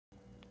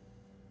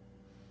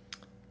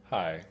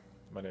Hi,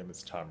 my name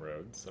is Tom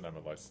Rhodes, and I'm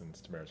a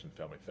licensed marriage and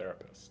family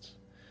therapist.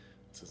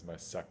 This is my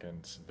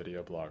second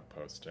video blog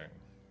posting,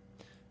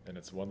 and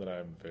it's one that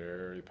I'm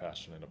very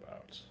passionate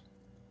about.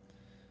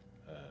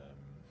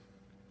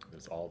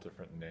 There's all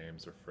different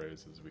names or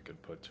phrases we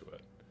could put to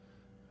it,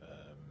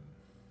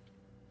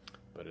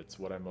 but it's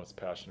what I'm most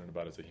passionate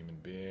about as a human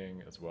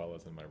being, as well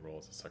as in my role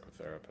as a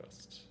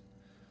psychotherapist,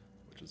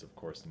 which is, of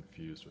course,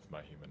 infused with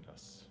my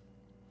humanness.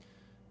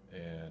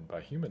 And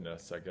by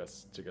humanness, I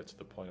guess to get to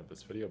the point of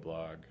this video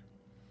blog,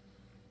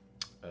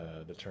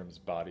 the terms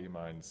body,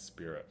 mind,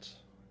 spirit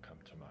come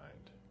to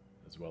mind,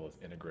 as well as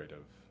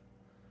integrative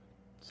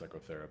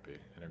psychotherapy,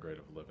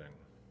 integrative living.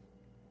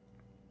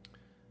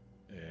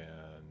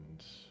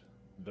 And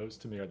those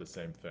to me are the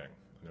same thing,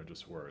 and they're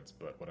just words,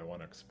 but what I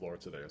want to explore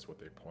today is what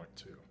they point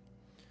to,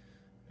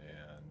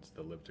 and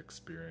the lived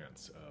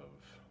experience of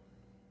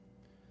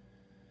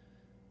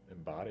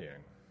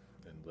embodying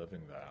and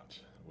living that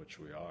which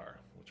we are,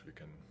 which we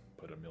can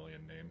put a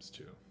million names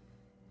to.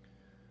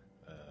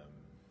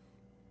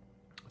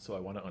 So I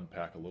want to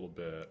unpack a little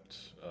bit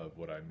of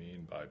what I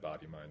mean by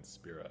body, mind,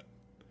 spirit,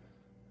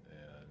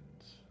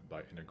 and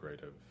by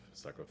integrative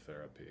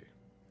psychotherapy.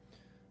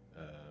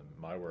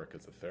 My work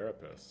as a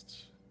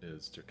therapist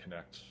is to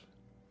connect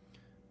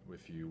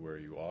with you where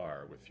you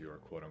are, with your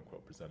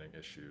quote-unquote presenting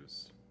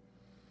issues,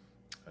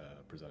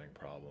 presenting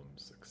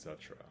problems,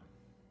 etc.,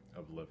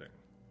 of living.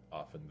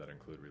 Often that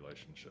include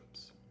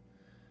relationships,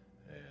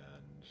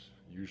 and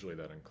usually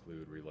that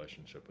include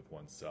relationship with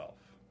oneself.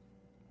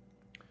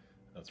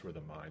 That's where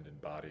the mind and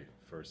body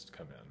first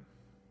come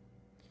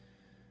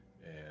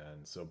in.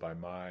 And so by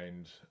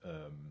mind,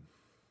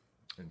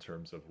 in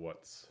terms of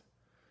what's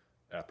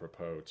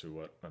apropos to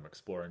what I'm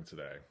exploring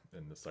today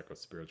in the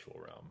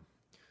psychospiritual realm,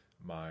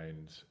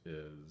 mind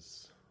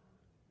is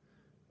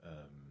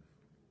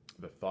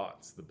the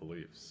thoughts, the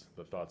beliefs,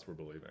 the thoughts we're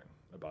believing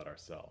about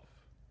ourselves,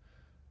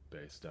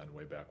 based on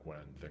way back when,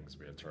 things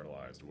we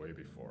internalized way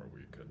before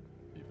we could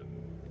even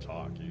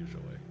talk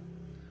usually,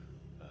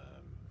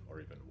 or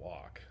even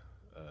walk.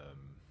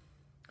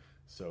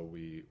 So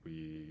we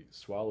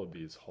swallowed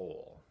these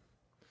whole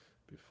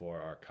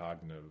before our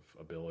cognitive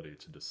ability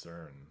to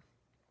discern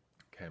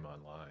came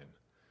online.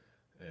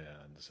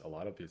 And a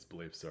lot of these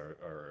beliefs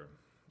are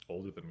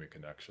older than we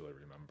can actually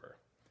remember.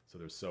 So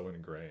they're so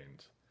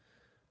ingrained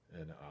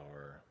in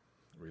our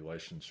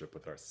relationship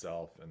with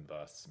ourself, and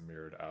thus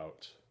mirrored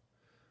out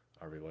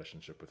our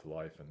relationship with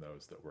life and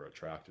those that we're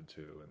attracted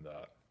to and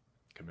that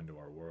come into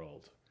our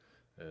world.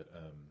 It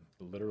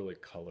literally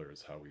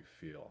colors how we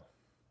feel.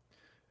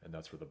 And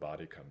that's where the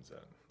body comes in,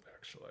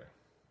 actually.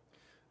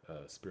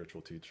 A spiritual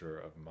teacher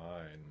of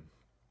mine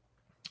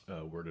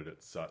worded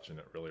it such, and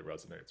it really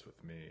resonates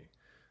with me,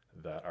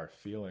 that our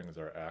feelings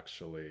are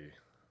actually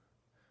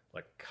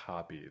like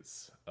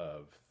copies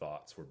of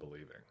thoughts we're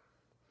believing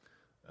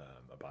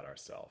about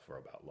ourselves or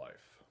about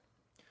life.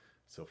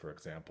 So for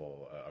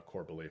example, a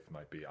core belief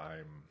might be,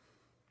 I'm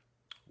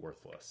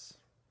worthless.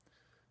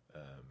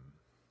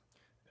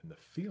 And the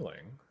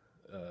feeling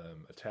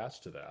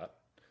attached to that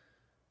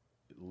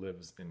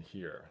lives in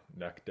here,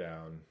 neck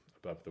down,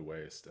 above the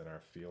waist, in our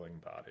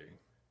feeling body.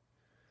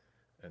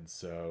 And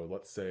so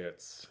let's say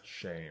it's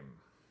shame.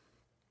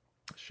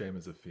 Shame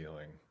is a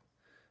feeling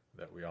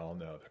that we all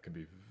know that can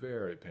be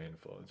very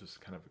painful. It's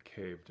just kind of a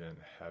caved in,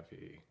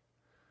 heavy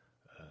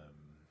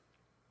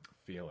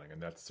feeling.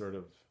 And that's sort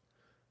of,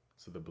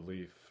 so the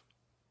belief,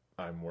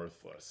 I'm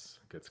worthless,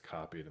 gets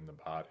copied in the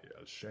body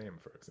as shame,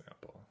 for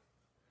example.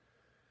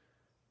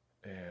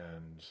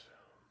 And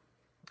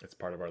it's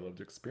part of our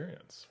lived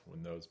experience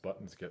when those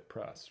buttons get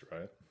pressed,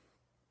 right?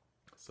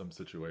 Some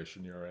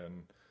situation you're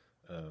in,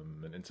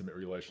 an intimate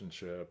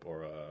relationship,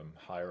 or a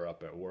higher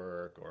up at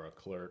work, or a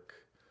clerk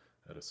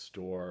at a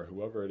store,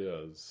 whoever it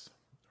is,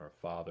 or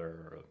a father,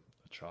 or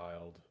a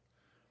child,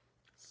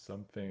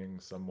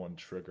 someone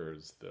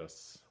triggers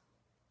this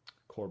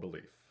core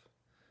belief.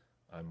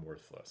 I'm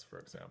worthless, for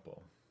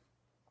example.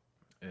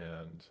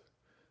 And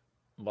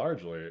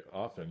largely,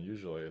 often,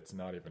 usually, it's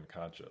not even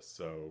conscious.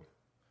 So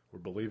we're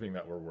believing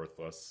that we're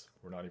worthless.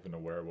 We're not even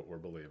aware of what we're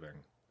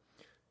believing.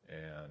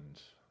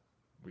 And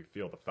we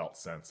feel the felt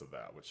sense of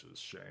that, which is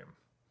shame.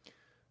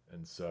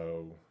 And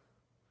so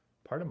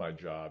part of my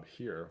job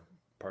here,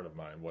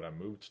 what I'm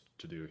moved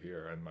to do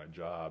here, and my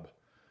job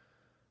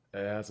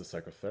as a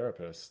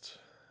psychotherapist,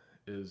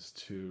 is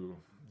to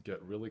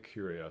get really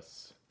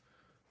curious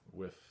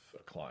with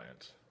a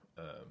client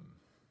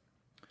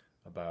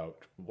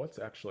about what's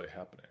actually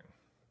happening.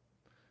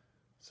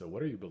 So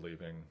what are you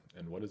believing,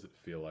 and what does it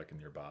feel like in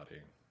your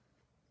body?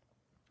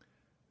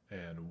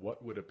 And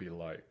what would it be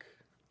like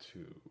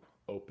to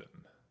open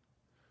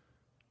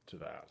to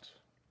that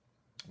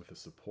with the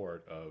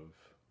support of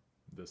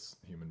this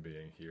human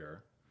being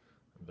here,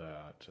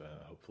 that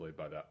hopefully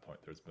by that point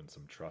there's been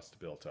some trust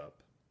built up,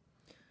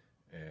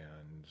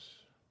 and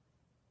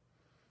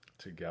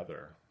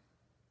together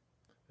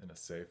in a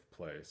safe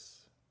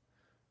place,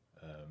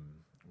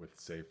 with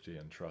safety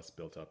and trust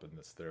built up in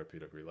this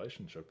therapeutic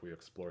relationship, we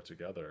explore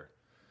together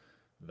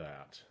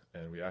that,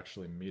 and we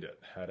actually meet it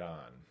head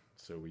on.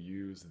 So we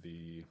use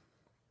the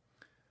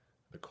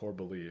core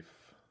belief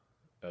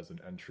as an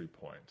entry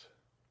point,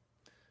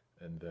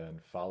 and then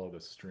follow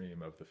the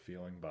stream of the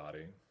feeling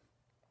body,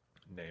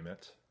 name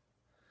it,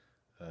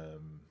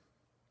 and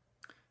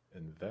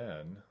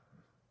then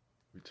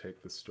we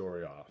take the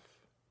story off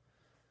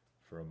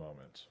for a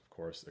moment. Of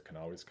course, it can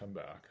always come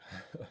back.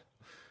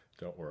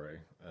 Don't worry.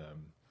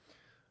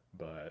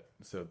 But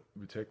so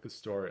we take the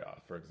story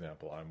off. For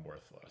example, I'm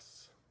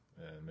worthless.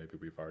 And maybe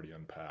we've already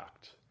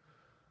unpacked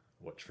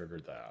what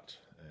triggered that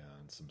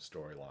and some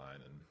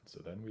storyline. And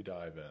so then we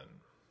dive in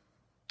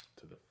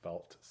to the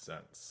felt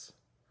sense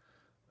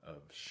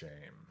of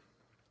shame.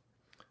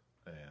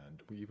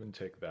 And we even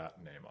take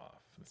that name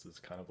off. This is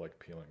kind of like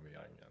peeling the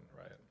onion,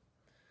 right?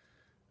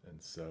 And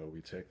so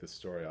we take the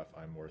story off,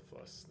 I'm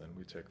worthless. Then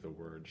we take the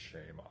word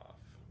shame off.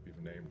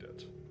 We've named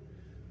it.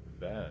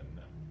 Then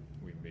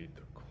we meet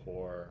the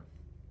core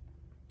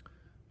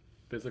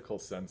physical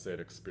sensate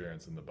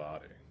experience in the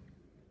body.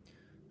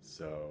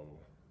 So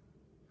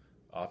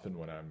often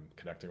when I'm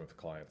connecting with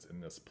clients in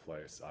this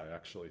place, I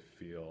actually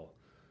feel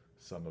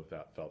some of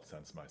that felt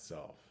sense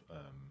myself.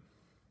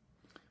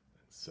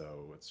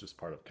 So it's just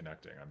part of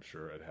connecting. I'm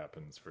sure it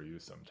happens for you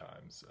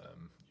sometimes.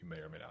 You may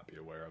or may not be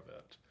aware of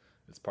it.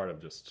 It's part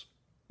of just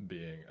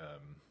being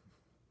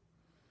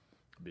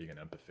an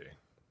empathy,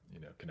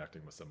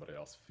 connecting with somebody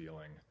else,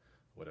 feeling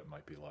what it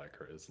might be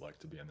like or is like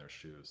to be in their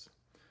shoes.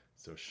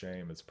 So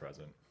shame is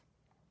present.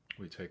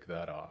 We take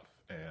that off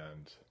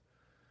and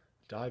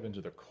dive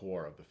into the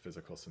core of the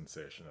physical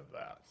sensation of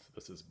that.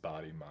 This is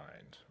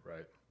body-mind,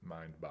 right?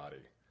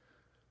 Mind-body.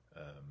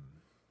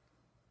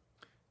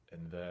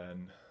 And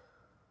then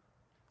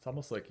it's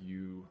almost like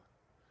you,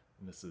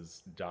 and this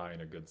is die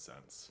in a good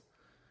sense,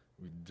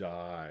 we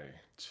die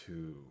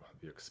to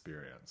the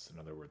experience. In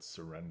other words,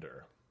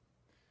 surrender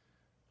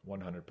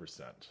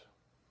 100%.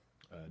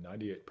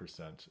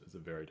 98% is a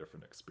very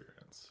different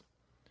experience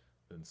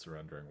than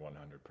surrendering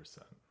 100%.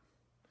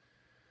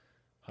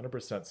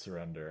 100%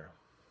 surrender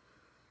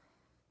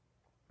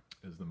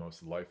is the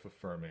most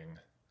life-affirming,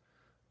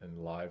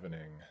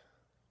 enlivening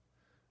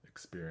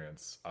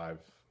experience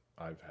I've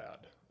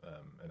had,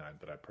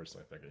 that I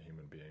personally think a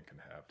human being can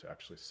have, to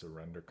actually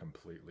surrender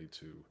completely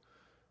to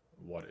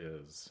what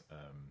is.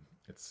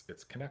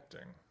 It's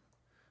connecting.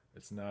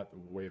 It's not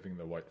waving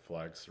the white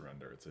flag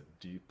surrender. It's a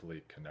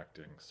deeply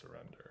connecting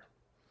surrender.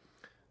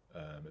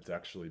 It's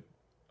actually,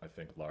 I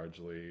think,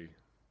 largely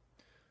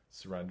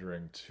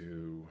surrendering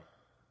to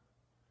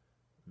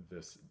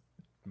this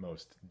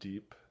most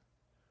deep,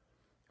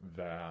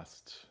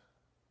 vast,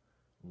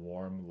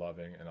 warm,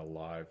 loving, and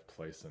alive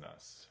place in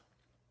us.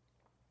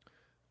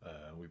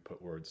 We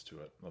put words to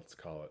it. Let's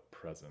call it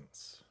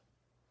presence.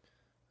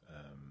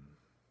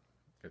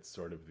 It's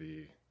sort of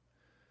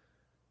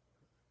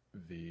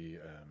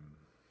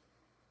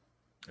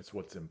it's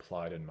what's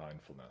implied in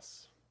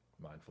mindfulness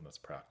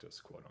practice,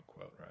 quote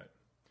unquote, right?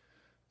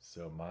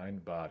 So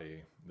mind,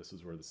 body, this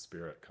is where the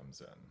spirit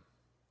comes in.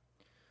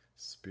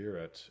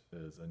 Spirit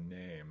is a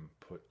name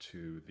put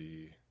to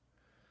the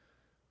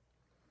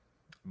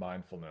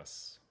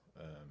mindfulness,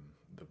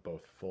 the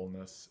both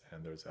fullness,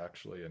 and there's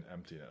actually an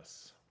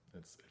emptiness.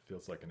 It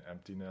feels like an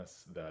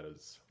emptiness that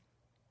is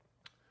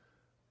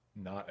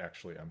not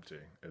actually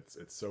empty.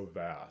 It's so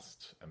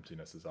vast.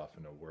 Emptiness is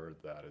often a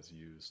word that is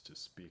used to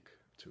speak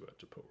to it,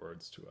 to put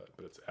words to it,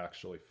 but it's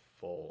actually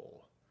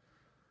full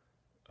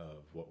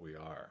of what we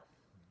are.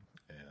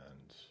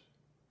 And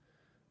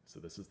so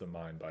this is the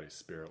mind, body,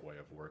 spirit way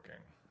of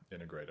working.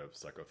 Integrative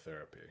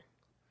psychotherapy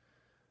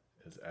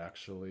is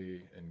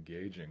actually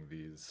engaging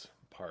these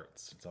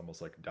parts. It's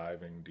almost like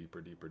diving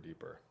deeper, deeper,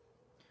 deeper,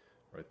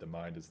 right? The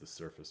mind is the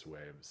surface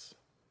waves,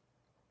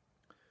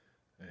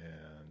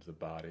 and the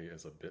body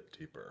is a bit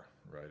deeper,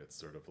 right? It's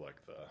sort of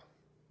like the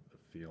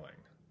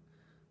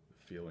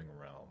feeling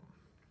realm.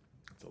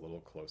 It's a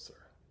little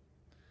closer.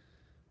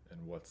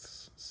 And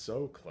what's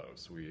so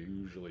close, we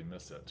usually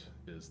miss it,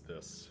 is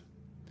this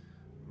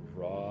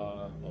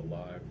raw,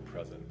 alive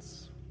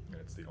presence. And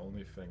it's the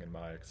only thing in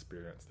my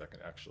experience that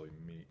can actually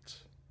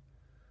meet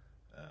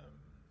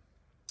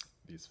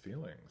these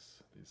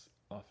feelings, these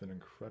often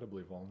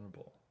incredibly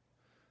vulnerable,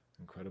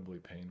 incredibly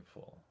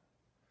painful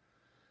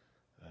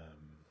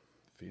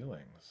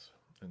feelings.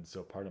 And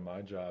so part of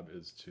my job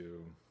is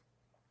to,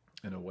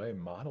 in a way,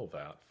 model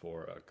that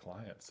for a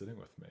client sitting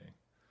with me,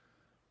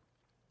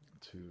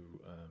 to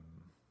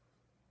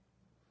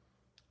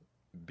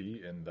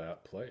be in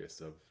that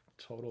place of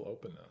total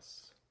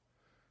openness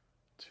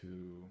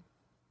to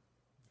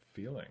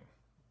feeling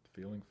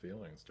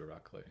feelings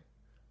directly.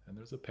 And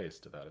there's a pace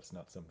to that. It's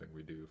not something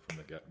we do from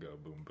the get-go,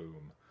 boom,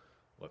 boom,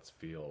 let's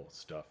feel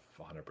stuff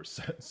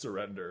 100%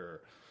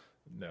 surrender.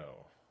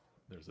 No,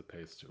 there's a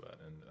pace to it.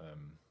 And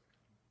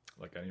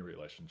like any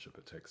relationship,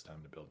 it takes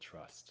time to build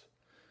trust.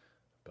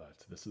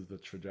 But this is the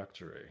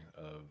trajectory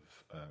of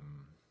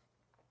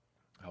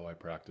how I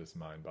practice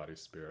mind, body,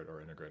 spirit,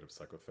 or integrative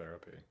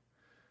psychotherapy.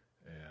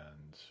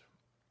 And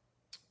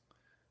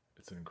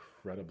it's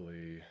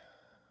incredibly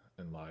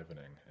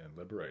enlivening and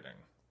liberating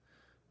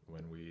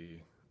when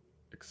we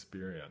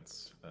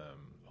experience,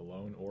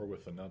 alone or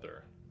with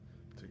another,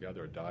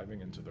 together,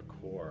 diving into the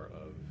core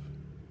of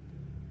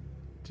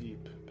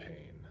deep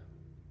pain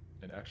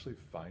and actually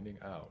finding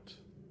out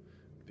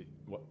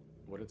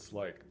what it's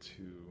like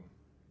to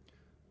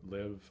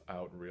live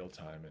out real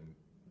time and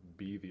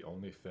be the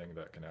only thing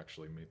that can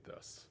actually meet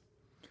this.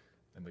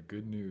 And the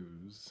good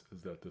news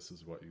is that this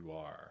is what you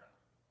are.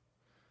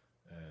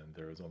 And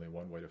there is only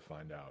one way to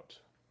find out,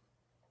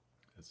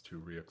 is to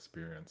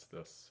re-experience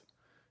this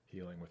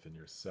healing within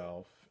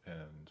yourself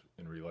and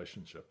in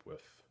relationship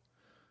with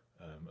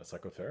a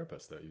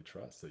psychotherapist that you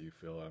trust, that you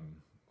feel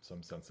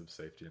some sense of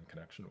safety and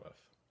connection with.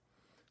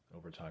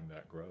 Over time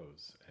that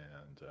grows,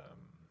 and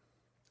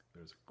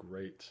there's a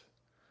great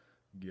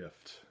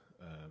gift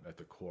at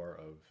the core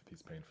of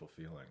these painful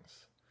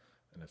feelings,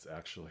 and it's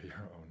actually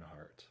your own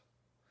heart.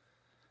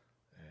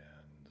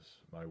 And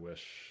my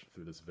wish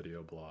through this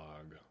video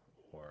blog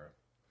or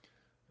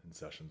in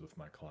sessions with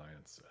my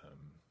clients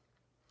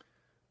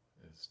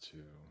is to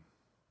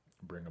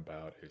bring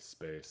about a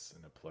space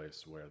and a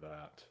place where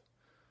that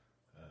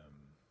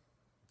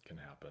can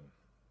happen.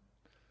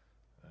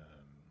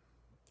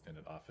 And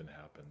it often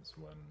happens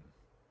when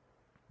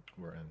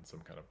we're in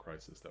some kind of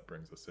crisis that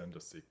brings us in to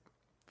seek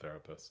a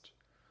therapist,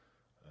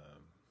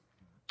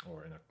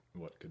 or in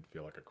what could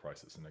feel like a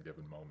crisis in a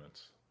given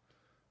moment,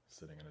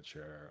 sitting in a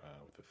chair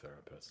with a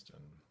therapist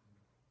and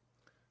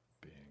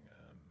being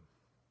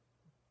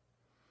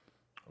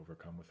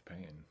overcome with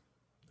pain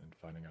and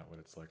finding out what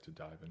it's like to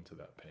dive into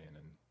that pain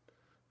and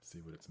see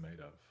what it's made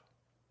of.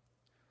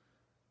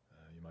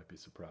 You might be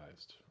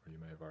surprised, or you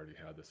may have already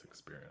had this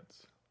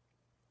experience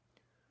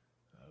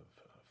of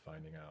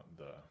finding out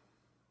the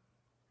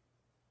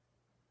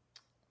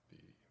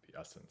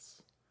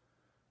essence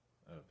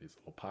of these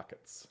little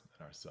pockets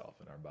in ourself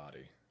and our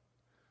body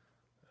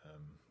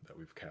that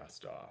we've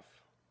cast off.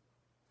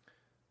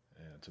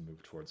 And to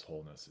move towards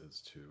wholeness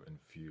is to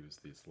infuse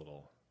these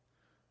little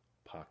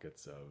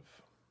pockets of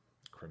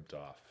crimped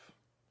off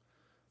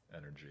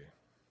energy,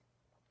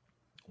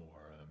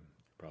 or you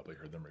probably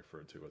heard them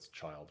referred to as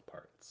child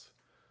parts.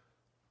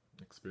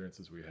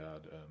 Experiences we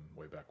had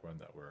way back when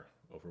that were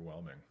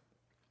overwhelming,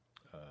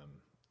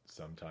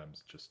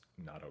 sometimes just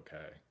not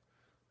okay.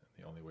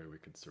 And the only way we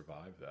could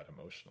survive that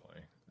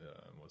emotionally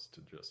was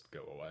to just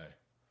go away.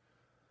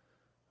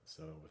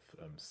 So with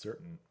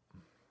certain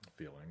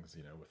feelings,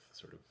 with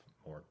sort of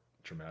more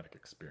traumatic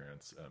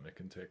experience, it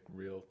can take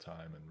real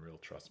time and real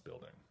trust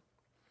building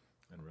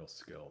and real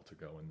skill to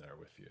go in there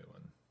with you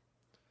and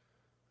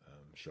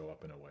show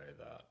up in a way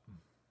that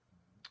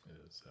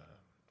is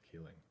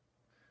healing.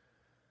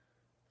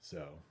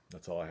 So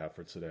that's all I have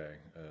for today,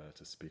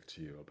 to speak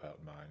to you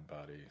about mind,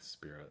 body,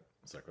 spirit,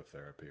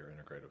 psychotherapy, or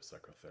integrative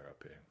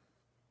psychotherapy.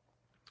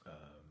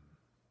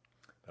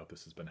 I hope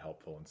this has been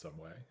helpful in some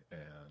way,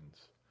 and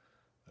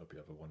I hope you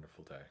have a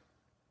wonderful day.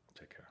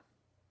 Take care.